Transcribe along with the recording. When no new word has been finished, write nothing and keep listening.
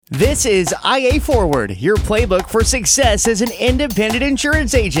This is IA Forward, your playbook for success as an independent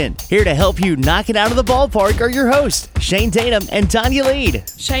insurance agent. Here to help you knock it out of the ballpark are your hosts, Shane Tatum and Tanya Lead.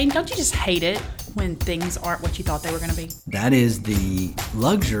 Shane, don't you just hate it when things aren't what you thought they were going to be? That is the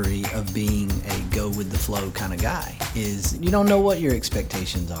luxury of being a go-with-the-flow kind of guy, is you don't know what your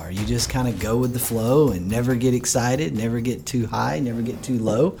expectations are. You just kind of go with the flow and never get excited, never get too high, never get too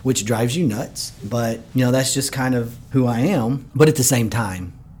low, which drives you nuts. But, that's just kind of who I am. But at the same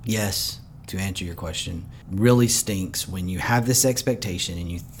time, yes, to answer your question, really stinks when you have this expectation and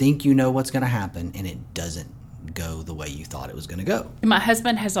you think you know what's going to happen and it doesn't go the way you thought it was going to go. My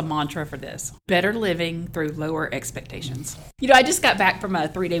husband has a mantra for this: better living through lower expectations. I just got back from a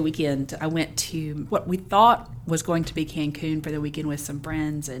 3-day weekend. I went to what we thought was going to be Cancun for the weekend with some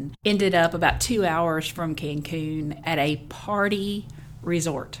friends and ended up about 2 hours from Cancun at a party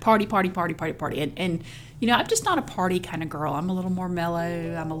resort. Party. And I'm just not a party kind of girl. I'm a little more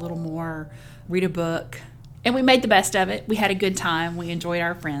mellow. I'm a little more read a book. And we made the best of it. We had a good time. We enjoyed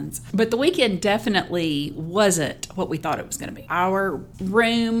our friends. But the weekend definitely wasn't what we thought it was going to be. Our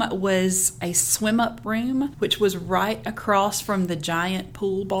room was a swim-up room, which was right across from the giant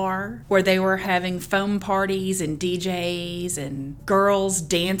pool bar where they were having foam parties and DJs and girls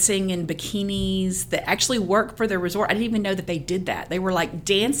dancing in bikinis that actually work for the resort. I didn't even know that they did that. They were like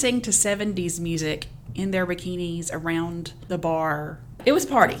dancing to 70s music in their bikinis around the bar. It was a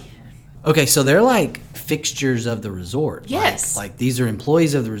party. Okay, so they're like fixtures of the resort. Yes. Like these are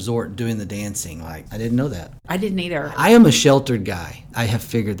employees of the resort doing the dancing. I didn't know that. I didn't either. I am a sheltered guy. I have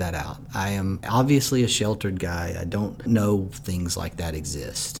figured that out. I am obviously a sheltered guy. I don't know things like that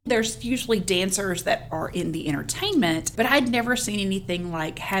exist. There's usually dancers that are in the entertainment, but I'd never seen anything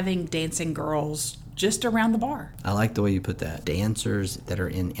like having dancing girls just around the bar. I like the way you put that. Dancers that are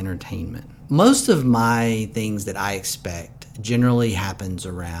in entertainment. Most of my things that I expect generally happens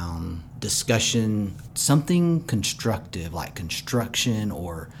around discussion, something constructive like construction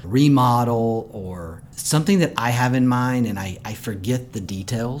or remodel or something that I have in mind, and I forget the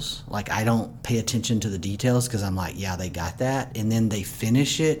details. Like I don't pay attention to the details because I'm like, yeah, they got that. And then they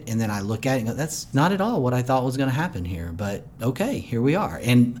finish it and then I look at it and go, that's not at all what I thought was going to happen here. But okay, here we are.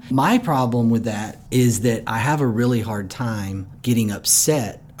 And my problem with that is that I have a really hard time getting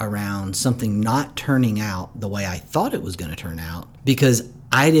upset around something not turning out the way I thought it was going to turn out because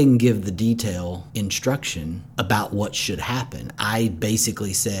I didn't give the detail instruction about what should happen. I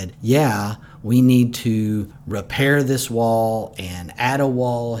basically said, yeah, we need to repair this wall and add a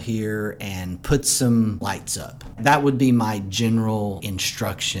wall here and put some lights up. That would be my general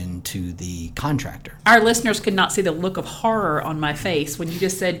instruction to the contractor. Our listeners could not see the look of horror on my face when you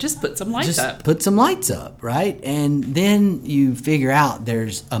just said, just put some lights up. Just put some lights up, right? And then you figure out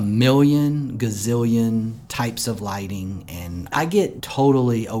there's a million gazillion types of lighting, and I get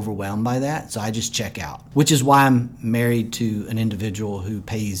totally overwhelmed by that, so I just check out, which is why I'm married to an individual who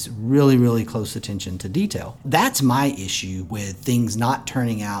pays really, really close attention to detail. That's my issue with things not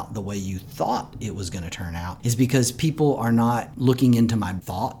turning out the way you thought it was going to turn out, is because people are not looking into my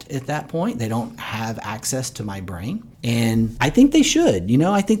thought at that point. They don't have access to my brain. And I think they should,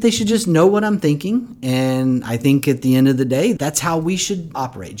 I think they should just know what I'm thinking. And I think at the end of the day, that's how we should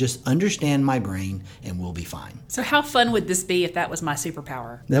operate. Just understand my brain and we'll be fine. So how fun would this be if that was my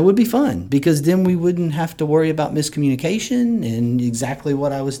superpower? That would be fun because then we wouldn't have to worry about miscommunication, and exactly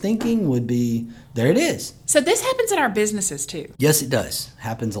what I was thinking would be, there it is. So this happens in our businesses too. Yes, it does.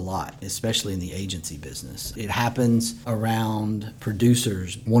 Happens a lot, especially in the agency business. It happens around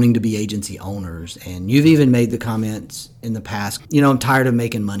producers wanting to be agency owners. And you've even made the comments in the past, I'm tired of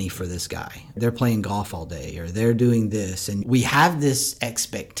making money for this guy. They're playing golf all day or they're doing this. And we have this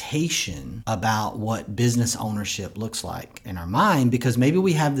expectation about what business ownership looks like in our mind because maybe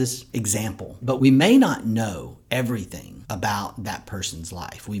we have this example, but we may not know everything about that person's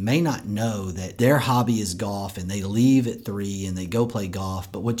life. We may not know that their hobby is golf and they leave at 3 and they go play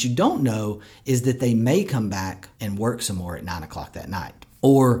golf. But what you don't know is that they may come back and work some more at 9 o'clock that night.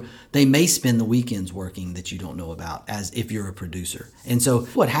 Or they may spend the weekends working that you don't know about, as if you're a producer. And so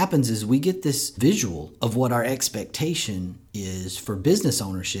what happens is we get this visual of what our expectation is for business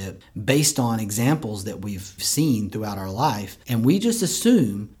ownership based on examples that we've seen throughout our life. And we just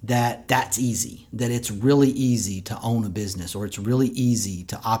assume that that's easy, that it's really easy to own a business, or it's really easy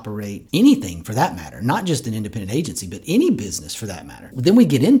to operate anything for that matter, not just an independent agency, but any business for that matter. Then we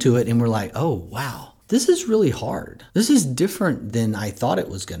get into it and we're like, oh, wow. This is really hard. This is different than I thought it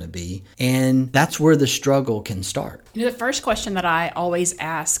was going to be. And that's where the struggle can start. The first question that I always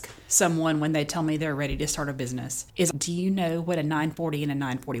ask someone when they tell me they're ready to start a business is, do you know what a 940 and a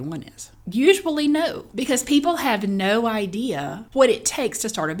 941 is? Usually no, because people have no idea what it takes to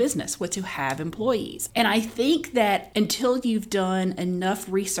start a business, what to have employees. And I think that until you've done enough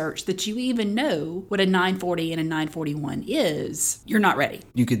research that you even know what a 940 and a 941 is, you're not ready.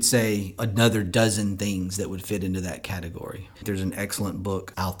 You could say another dozen things that would fit into that category. There's an excellent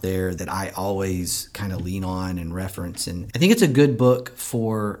book out there that I always kind of lean on and reference. And I think it's a good book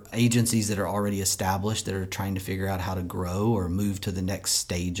for agencies that are already established, that are trying to figure out how to grow or move to the next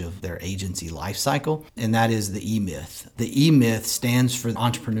stage of their agency life cycle. And that is the E-Myth. The E-Myth stands for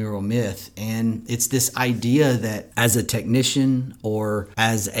entrepreneurial myth. And it's this idea that as a technician or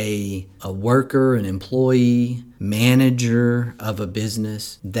as a worker, an employee, manager of a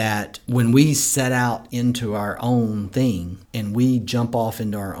business, that when we set out into our own thing and we jump off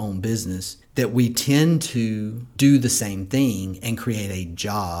into our own business, that we tend to do the same thing and create a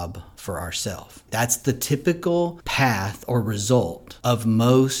job for ourselves. That's the typical path or result of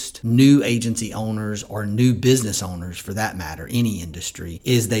most new agency owners or new business owners, for that matter, any industry,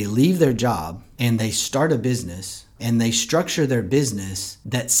 is they leave their job and they start a business and they structure their business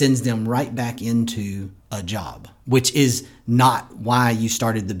that sends them right back into a job, which is not why you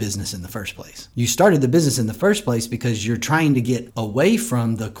started the business in the first place. You started the business in the first place because you're trying to get away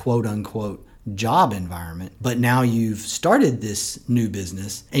from the quote unquote job environment, but now you've started this new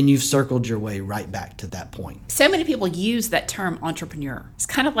business and you've circled your way right back to that point. So many people use that term entrepreneur. It's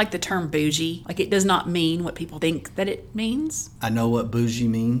kind of like the term bougie. Like, it does not mean what people think that it means. I know what bougie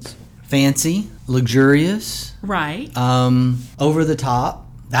means. Fancy, luxurious, right? Over the top.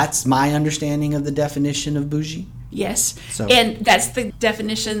 That's my understanding of the definition of bougie. Yes. And that's the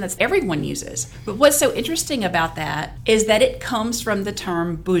definition that everyone uses. But what's so interesting about that is that it comes from the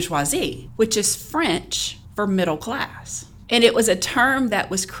term bourgeoisie, which is French for middle class. And it was a term that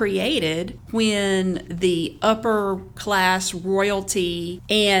was created when the upper class royalty,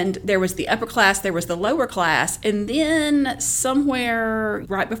 and there was the upper class, there was the lower class, and then somewhere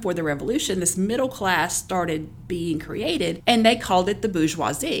right before the revolution, this middle class started being created, and they called it the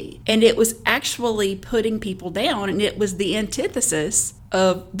bourgeoisie. And it was actually putting people down, and it was the antithesis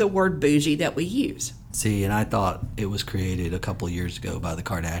of the word bougie that we use. See, and I thought it was created a couple of years ago by the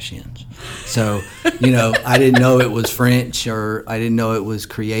Kardashians. So, I didn't know it was French, or I didn't know it was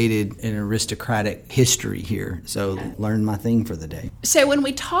created in aristocratic history here. So, learned my thing for the day. So, when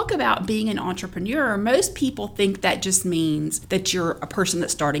we talk about being an entrepreneur, most people think that just means that you're a person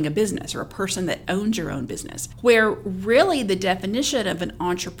that's starting a business or a person that owns your own business, where really the definition of an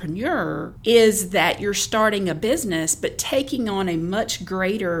entrepreneur is that you're starting a business but taking on a much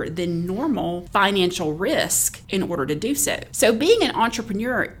greater than normal financial risk in order to do so. So being an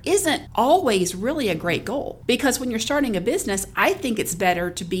entrepreneur isn't always really a great goal, because when you're starting a business, I think it's better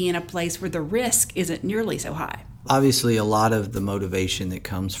to be in a place where the risk isn't nearly so high. Obviously, a lot of the motivation that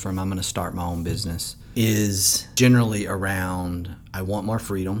comes from I'm going to start my own business is generally around I want more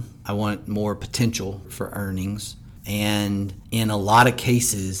freedom, I want more potential for earnings. And in a lot of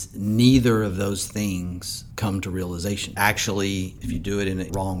cases, neither of those things come to realization. Actually, if you do it in a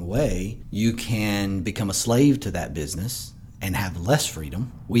wrong way, you can become a slave to that business and have less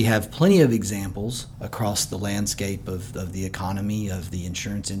freedom. We have plenty of examples across the landscape of the economy, of the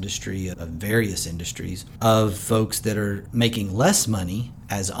insurance industry, of various industries, of folks that are making less money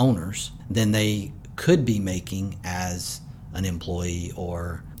as owners than they could be making as an employee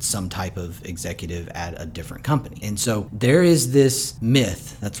or some type of executive at a different company. And so there is this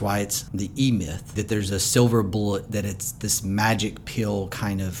myth, that's why it's the E-Myth, that there's a silver bullet, that it's this magic pill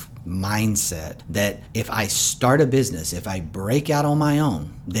kind of mindset that if I start a business, if I break out on my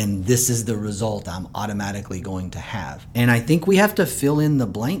own, then this is the result I'm automatically going to have. And I think we have to fill in the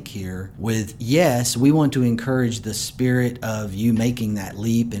blank here with, yes, we want to encourage the spirit of you making that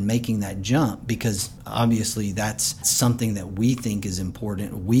leap and making that jump, because obviously that's something that we think is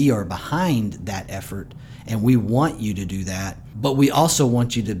important. We are behind that effort and we want you to do that, but we also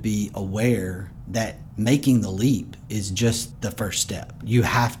want you to be aware that making the leap is just the first step. You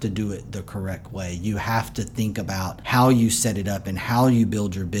have to do it the correct way. You have to think about how you set it up and how you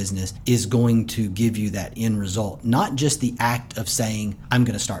build your business is going to give you that end result, not just the act of saying, I'm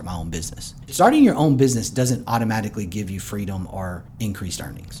going to start my own business. Starting your own business doesn't automatically give you freedom or increased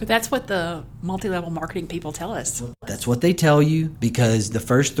earnings. But that's what the multi-level marketing people tell us. That's what they tell you, because the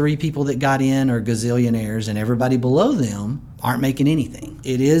first 3 people that got in are gazillionaires and everybody below them aren't making anything.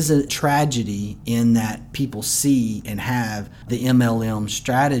 It is a tragedy in that people see and have the MLM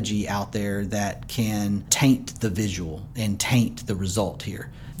strategy out there that can taint the visual and taint the result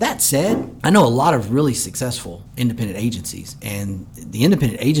here. That said, I know a lot of really successful independent agencies, and the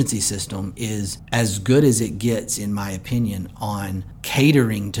independent agency system is as good as it gets, in my opinion, on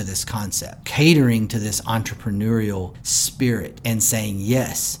catering to this concept, catering to this entrepreneurial spirit and saying,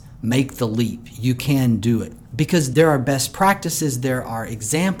 yes, make the leap. You can do it. Because there are best practices, there are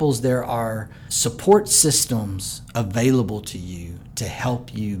examples, there are support systems available to you to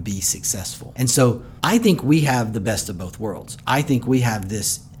help you be successful. And so I think we have the best of both worlds. I think we have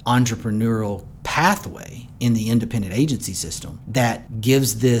this entrepreneurial pathway in the independent agency system that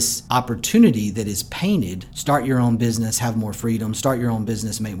gives this opportunity that is painted: start your own business, have more freedom, start your own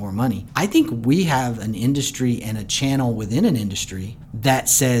business, make more money. I think we have an industry and a channel within an industry that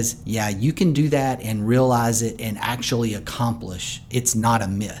says, yeah, you can do that and realize it and actually accomplish. It's not a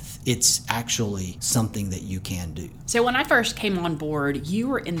myth. It's actually something that you can do. So when I first came on board, you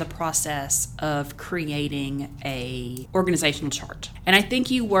were in the process of creating a organizational chart. And I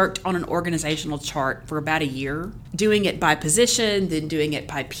think you worked on an organizational chart for about a year, doing it by position, then doing it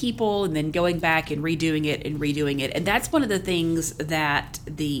by people, and then going back and redoing it and redoing it. And that's one of the things that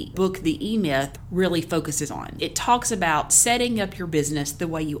the book, The E-Myth, really focuses on. It talks about setting up your business the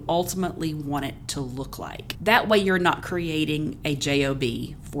way you ultimately want it to look like. That way you're not creating a job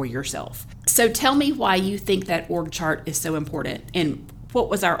for yourself. So tell me why you think that org chart is so important, and what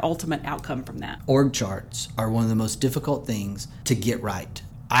was our ultimate outcome from that? Org charts are one of the most difficult things to get right.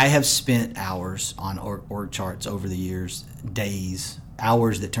 I have spent hours on org charts over the years, days,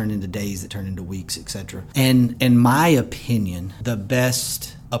 hours that turn into days, that turn into weeks, etc. And in my opinion, the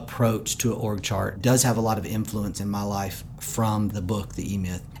best approach to an org chart does have a lot of influence in my life from the book, The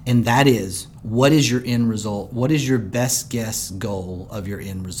E-Myth. And that is, what is your end result? What is your best guess goal of your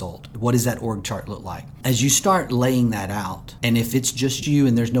end result? What does that org chart look like? As you start laying that out, and if it's just you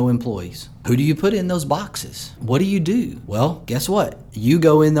and there's no employees, who do you put in those boxes? What do you do? Well, guess what? You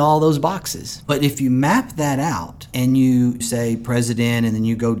go into all those boxes. But if you map that out and you say president, and then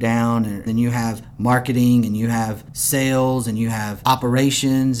you go down, and then you have marketing, and you have sales, and you have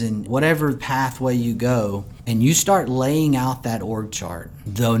operations, and whatever pathway you go, and you start laying out that org chart,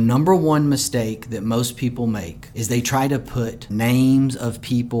 the number one mistake that most people make is they try to put names of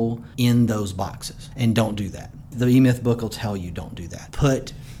people in those boxes. And don't do that. The E-Myth book will tell you don't do that.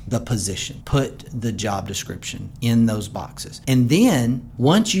 Put the position, put the job description in those boxes. And then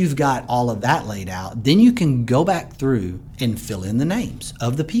once you've got all of that laid out, then you can go back through and fill in the names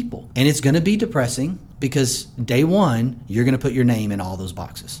of the people. And it's going to be depressing, because day one, you're going to put your name in all those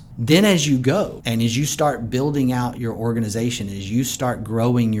boxes. Then as you go and as you start building out your organization, as you start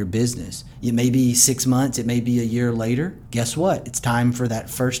growing your business, it may be 6 months, it may be a year later. Guess what? It's time for that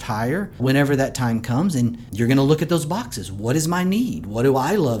first hire, whenever that time comes, and you're going to look at those boxes. What is my need? What do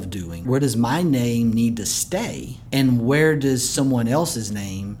I love doing? Where does my name need to stay? And where does someone else's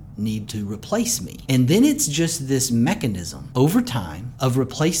name need to replace me? And then it's just this mechanism over time of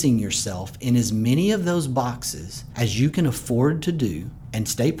replacing yourself in as many of those boxes as you can afford to do and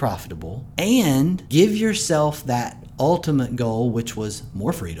stay profitable, and give yourself that ultimate goal, which was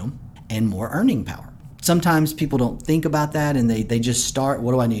more freedom and more earning power. Sometimes people don't think about that, and they just start,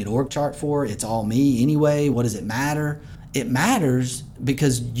 what do I need an org chart for? It's all me anyway. What does it matter? It matters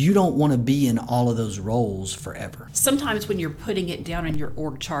because you don't want to be in all of those roles forever. Sometimes when you're putting it down in your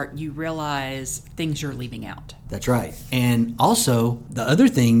org chart, you realize things you're leaving out. That's right. And also, the other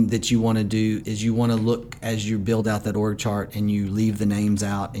thing that you want to do is you want to look, as you build out that org chart and you leave the names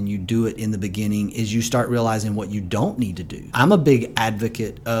out and you do it in the beginning, is you start realizing what you don't need to do. I'm a big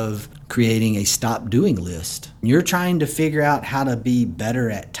advocate of creating a stop doing list. You're trying to figure out how to be better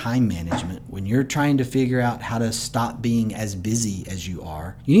at time management. When you're trying to figure out how to stop being as busy as you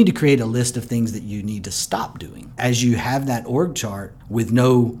are, you need to create a list of things that you need to stop doing. As you have that org chart with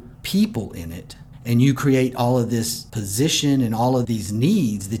no people in it, and you create all of this position and all of these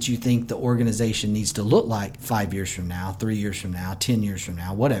needs that you think the organization needs to look like 5 years from now, 3 years from now, 10 years from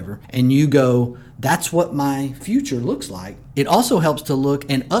now, whatever, and you go, that's what my future looks like. It also helps to look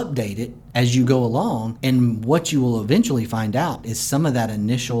and update it as you go along, and what you will eventually find out is some of that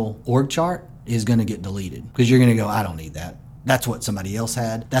initial org chart is going to get deleted, because you're going to go, I don't need that. That's what somebody else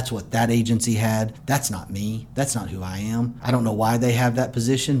had. That's what that agency had. That's not me. That's not who I am. I don't know why they have that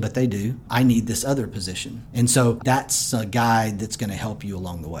position, but they do. I need this other position. And so that's a guide that's going to help you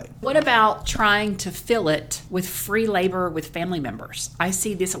along the way. What about trying to fill it with free labor with family members? I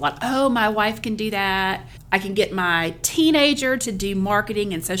see this a lot. Oh, my wife can do that. I can get my teenager to do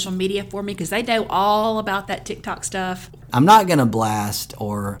marketing and social media for me because they know all about that TikTok stuff. I'm not going to blast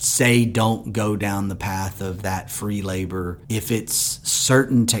or say don't go down the path of that free labor if it's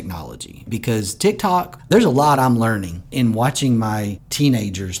certain technology, because TikTok, there's a lot I'm learning in watching my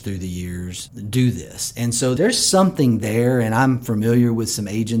teenagers through the years do this. And so there's something there, and I'm familiar with some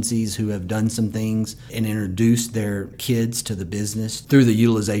agencies who have done some things and introduced their kids to the business through the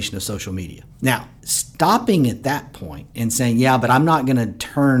utilization of social media. Now, stopping at that point and saying, yeah, but I'm not going to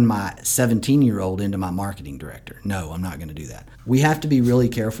turn my 17-year-old into my marketing director. No, I'm not going to do that. We have to be really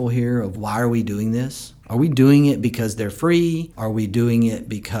careful here of why are we doing this? Are we doing it because they're free? Are we doing it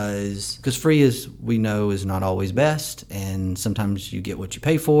because free, as we know, is not always best, and sometimes you get what you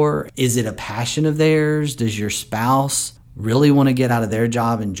pay for? Is it a passion of theirs? Does your spouse really want to get out of their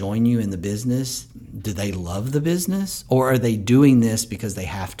job and join you in the business? Do they love the business, or are they doing this because they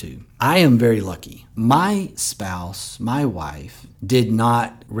have to? I am very lucky. My spouse, my wife, did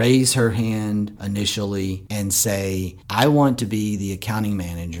not raise her hand initially and say, I want to be the accounting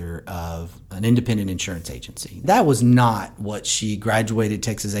manager of an independent insurance agency. That was not what she graduated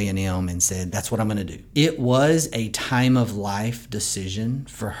Texas A&M and said, that's what I'm going to do. It was a time of life decision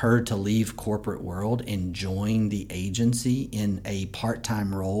for her to leave corporate world and join the agency in a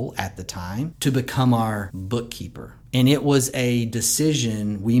part-time role at the time to become our bookkeeper. And it was a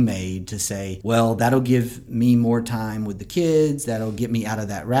decision we made to say, well, that'll give me more time with the kids. That'll get me out of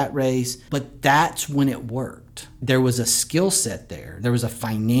that rat race. But that's when it worked. There was a skill set there. There was a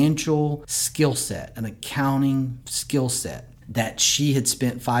financial skill set, an accounting skill set that she had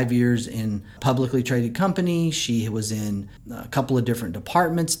spent 5 years in a publicly traded company. She was in a couple of different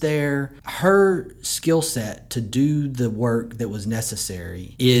departments there. Her skill set to do the work that was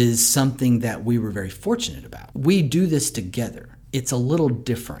necessary is something that we were very fortunate about. We do this together. It's a little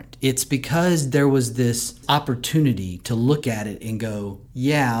different. It's because there was this opportunity to look at it and go,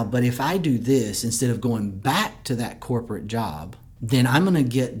 yeah, but if I do this instead of going back to that corporate job, then I'm going to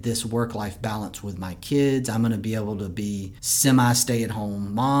get this work-life balance with my kids. I'm going to be able to be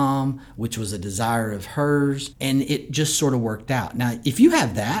semi-stay-at-home mom, which was a desire of hers. And it just sort of worked out. Now, if you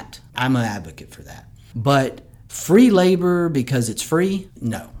have that, I'm an advocate for that. But free labor because it's free,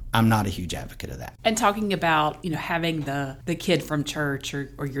 no. I'm not a huge advocate of that. And talking about, having the kid from church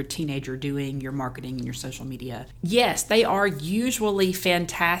or your teenager doing your marketing and your social media. Yes, they are usually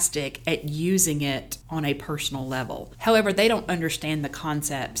fantastic at using it on a personal level. However, they don't understand the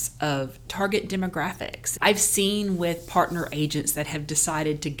concepts of target demographics. I've seen with partner agents that have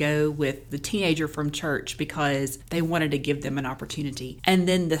decided to go with the teenager from church because they wanted to give them an opportunity. And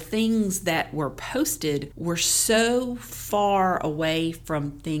then the things that were posted were so far away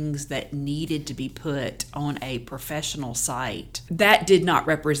from things that needed to be put on a professional site that did not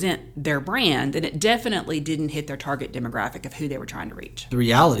represent their brand, and it definitely didn't hit their target demographic of who they were trying to reach. The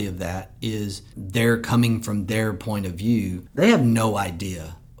reality of that is they're coming from their point of view. They have no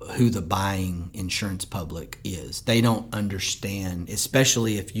idea who the buying insurance public is. They don't understand,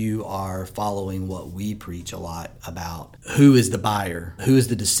 especially if you are following what we preach a lot about, who is the buyer, who is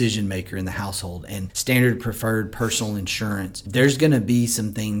the decision maker in the household, and standard preferred personal insurance. There's going to be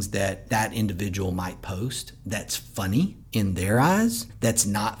some things that individual might post that's funny in their eyes, that's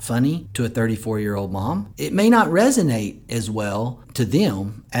not funny to a 34-year-old mom. It may not resonate as well to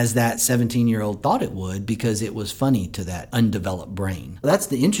them as that 17-year-old thought it would because it was funny to that undeveloped brain. That's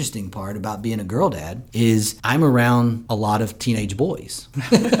the interesting part about being a girl dad is I'm around a lot of teenage boys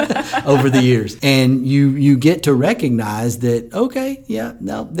over the years. And you get to recognize that, okay, yeah,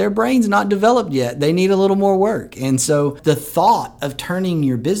 no, their brain's not developed yet. They need a little more work. And so the thought of turning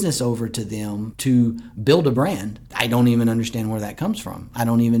your business over to them to build a brand, I don't even understand where that comes from. I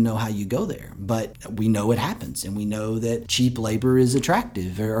don't even know how you go there, but we know it happens, and we know that cheap labor is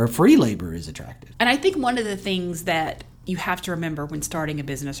attractive or free labor is attractive. And I think one of the things that you have to remember when starting a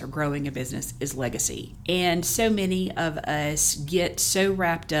business or growing a business is legacy. And so many of us get so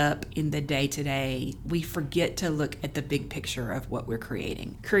wrapped up in the day-to-day, we forget to look at the big picture of what we're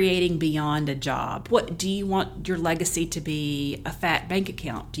creating beyond a job. What do you want your legacy to be? A fat bank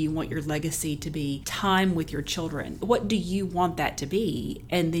account? Do you want your legacy to be time with your children? What do you want that to be?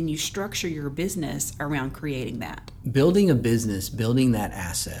 And then you structure your business around creating that. Building a business, building that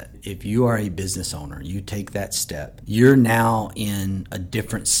asset, if you are a business owner, you take that step, you're now in a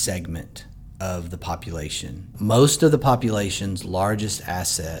different segment of the population. Most of the population's largest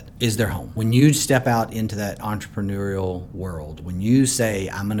asset is their home. When you step out into that entrepreneurial world, when you say,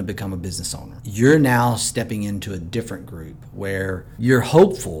 I'm going to become a business owner, you're now stepping into a different group where you're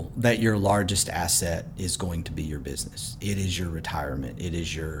hopeful that your largest asset is going to be your business. It is your retirement. It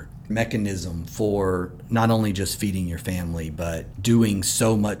is your mechanism for not only just feeding your family, but doing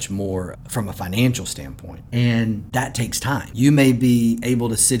so much more from a financial standpoint. And that takes time. You may be able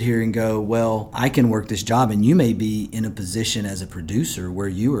to sit here and go, well, I can work this job. And you may be in a position as a producer where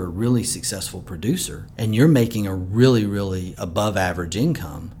you are a really successful producer and you're making a really, really above average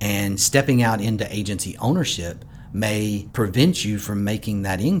income, and stepping out into agency ownership may prevent you from making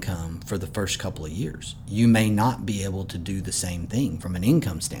that income for the first couple of years. You may not be able to do the same thing from an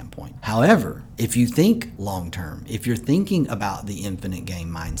income standpoint. However, if you think long term, if you're thinking about the infinite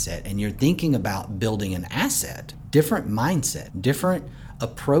game mindset and you're thinking about building an asset, different mindset, different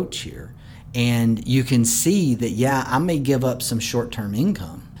approach here, and you can see that, yeah, I may give up some short-term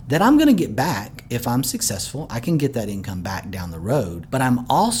income that I'm going to get back. If I'm successful, I can get that income back down the road. But I'm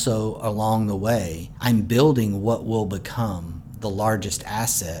also, along the way, I'm building what will become the largest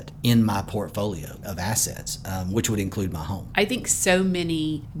asset in my portfolio of assets, which would include my home. I think so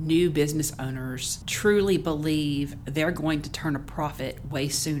many new business owners truly believe they're going to turn a profit way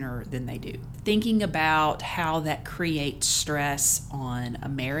sooner than they do. Thinking about how that creates stress on a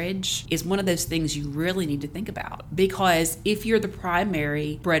marriage is one of those things you really need to think about. Because if you're the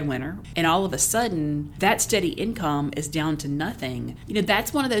primary breadwinner and all of a sudden that steady income is down to nothing,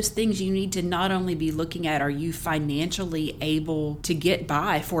 that's one of those things you need to not only be looking at, are you financially able to get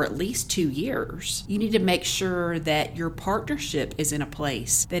by for at least 2 years? You need to make sure that your partnership is in a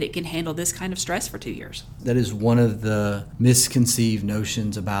place that it can handle this kind of stress for 2 years. That is one of the misconceived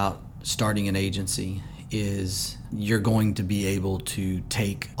notions about starting an agency, is you're going to be able to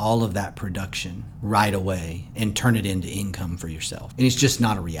take all of that production right away and turn it into income for yourself. And it's just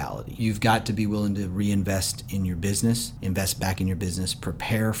not a reality. You've got to be willing to reinvest in your business, invest back in your business,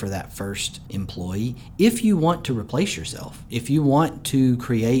 prepare for that first employee. If you want to replace yourself, if you want to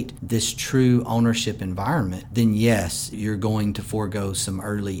create this true ownership environment, then yes, you're going to forego some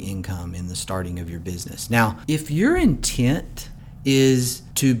early income in the starting of your business. Now, if your intent is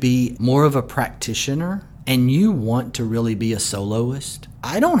to be more of a practitioner and you want to really be a soloist,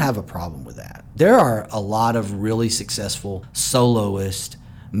 I don't have a problem with that. There are a lot of really successful soloists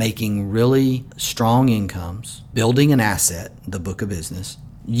making really strong incomes, building an asset, the book of business,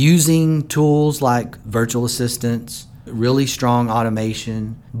 using tools like virtual assistants, really strong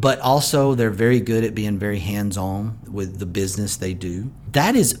automation, but also they're very good at being very hands-on with the business they do.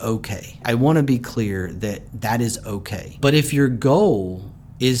 That is okay. I want to be clear that that is okay. But if your goal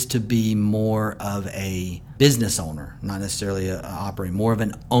is to be more of a business owner, not necessarily an operator, more of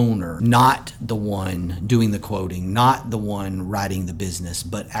an owner, not the one doing the quoting, not the one writing the business,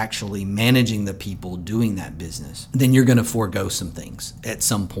 but actually managing the people doing that business, then you're going to forego some things at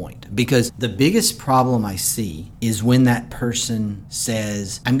some point. Because the biggest problem I see is when that person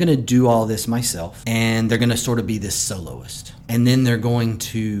says, I'm going to do all this myself, and they're going to sort of be this soloist. And then they're going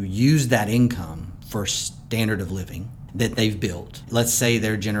to use that income for standard of living that they've built. Let's say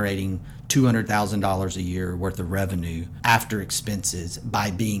they're generating $200,000 a year worth of revenue after expenses by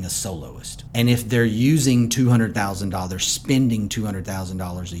being a soloist. And if they're using $200,000, spending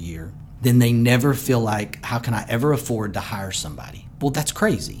 $200,000 a year, then they never feel like, how can I ever afford to hire somebody? Well, that's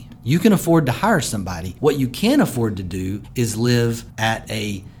crazy. You can afford to hire somebody. What you can afford to do is live at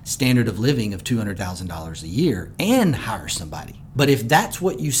a standard of living of $200,000 a year and hire somebody. But if that's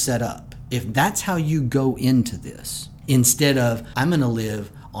what you set up, if that's how you go into this, instead of I'm going to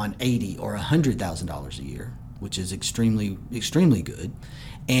live on $80,000 or $100,000 a year, which is extremely, extremely good,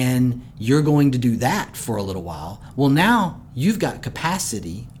 and you're going to do that for a little while, well, now you've got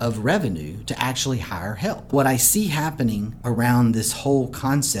capacity of revenue to actually hire help. What I see happening around this whole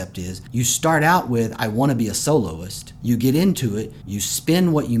concept is you start out with, I want to be a soloist. You get into it, you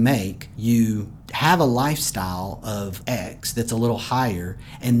spend what you make, you have a lifestyle of X that's a little higher,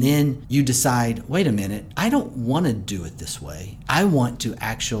 and then you decide, wait a minute, I don't want to do it this way. I want to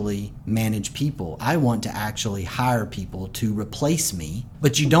actually manage people. I want to actually hire people to replace me,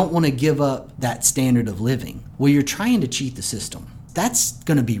 but you don't want to give up that standard of living. Well, you're trying to cheat the system. That's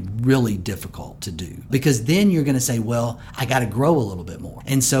going to be really difficult to do, because then you're going to say, well, I got to grow a little bit more.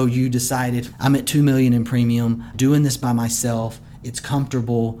 And so you decided, I'm at $2 million in premium, doing this by myself. It's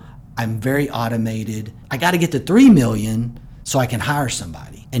comfortable. I'm very automated. I got to get to 3 million so I can hire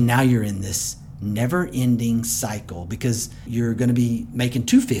somebody. And now you're in this never-ending cycle, because you're going to be making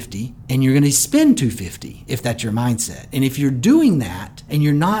 $250 and you're going to spend $250 if that's your mindset. And if you're doing that and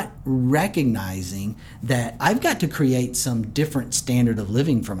you're not recognizing that I've got to create some different standard of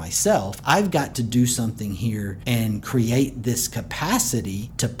living for myself, I've got to do something here and create this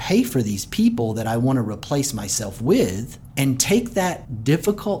capacity to pay for these people that I want to replace myself with, and take that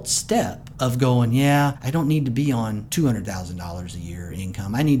difficult step of going, yeah, I don't need to be on $200,000 a year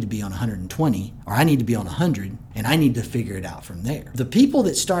income. I need to be on 120, or I need to be on 100, and I need to figure it out from there. The people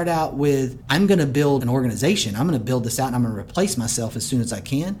that start out with, I'm going to build an organization, I'm going to build this out, and I'm going to replace myself as soon as I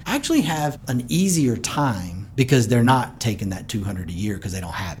can, actually have an easier time because they're not taking that $200 a year because they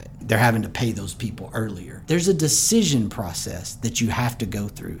don't have it. They're having to pay those people earlier. There's a decision process that you have to go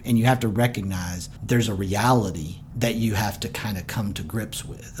through, and you have to recognize there's a reality that you have to kind of come to grips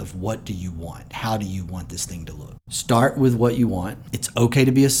with of what do you want? How do you want this thing to look? Start with what you want. It's okay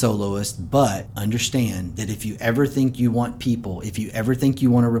to be a soloist, but understand that if you ever think you want people, if you ever think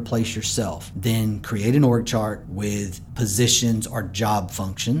you want to replace yourself, then create an org chart with positions or job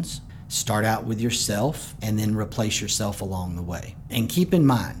functions. Start out with yourself and then replace yourself along the way. And keep in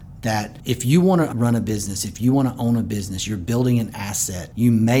mind that if you want to run a business, if you want to own a business, you're building an asset,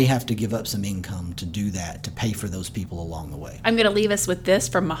 you may have to give up some income to do that, to pay for those people along the way. I'm going to leave us with this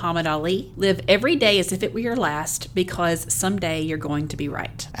from Muhammad Ali. Live every day as if it were your last, because someday you're going to be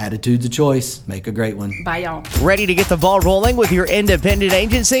right. Attitude's a choice. Make a great one. Bye, y'all. Ready to get the ball rolling with your independent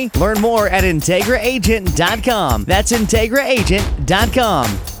agency? Learn more at IntegraAgent.com. That's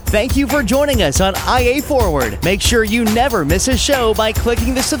IntegraAgent.com. Thank you for joining us on IA Forward. Make sure you never miss a show by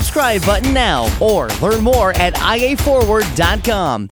clicking the subscribe button now, or learn more at IAForward.com.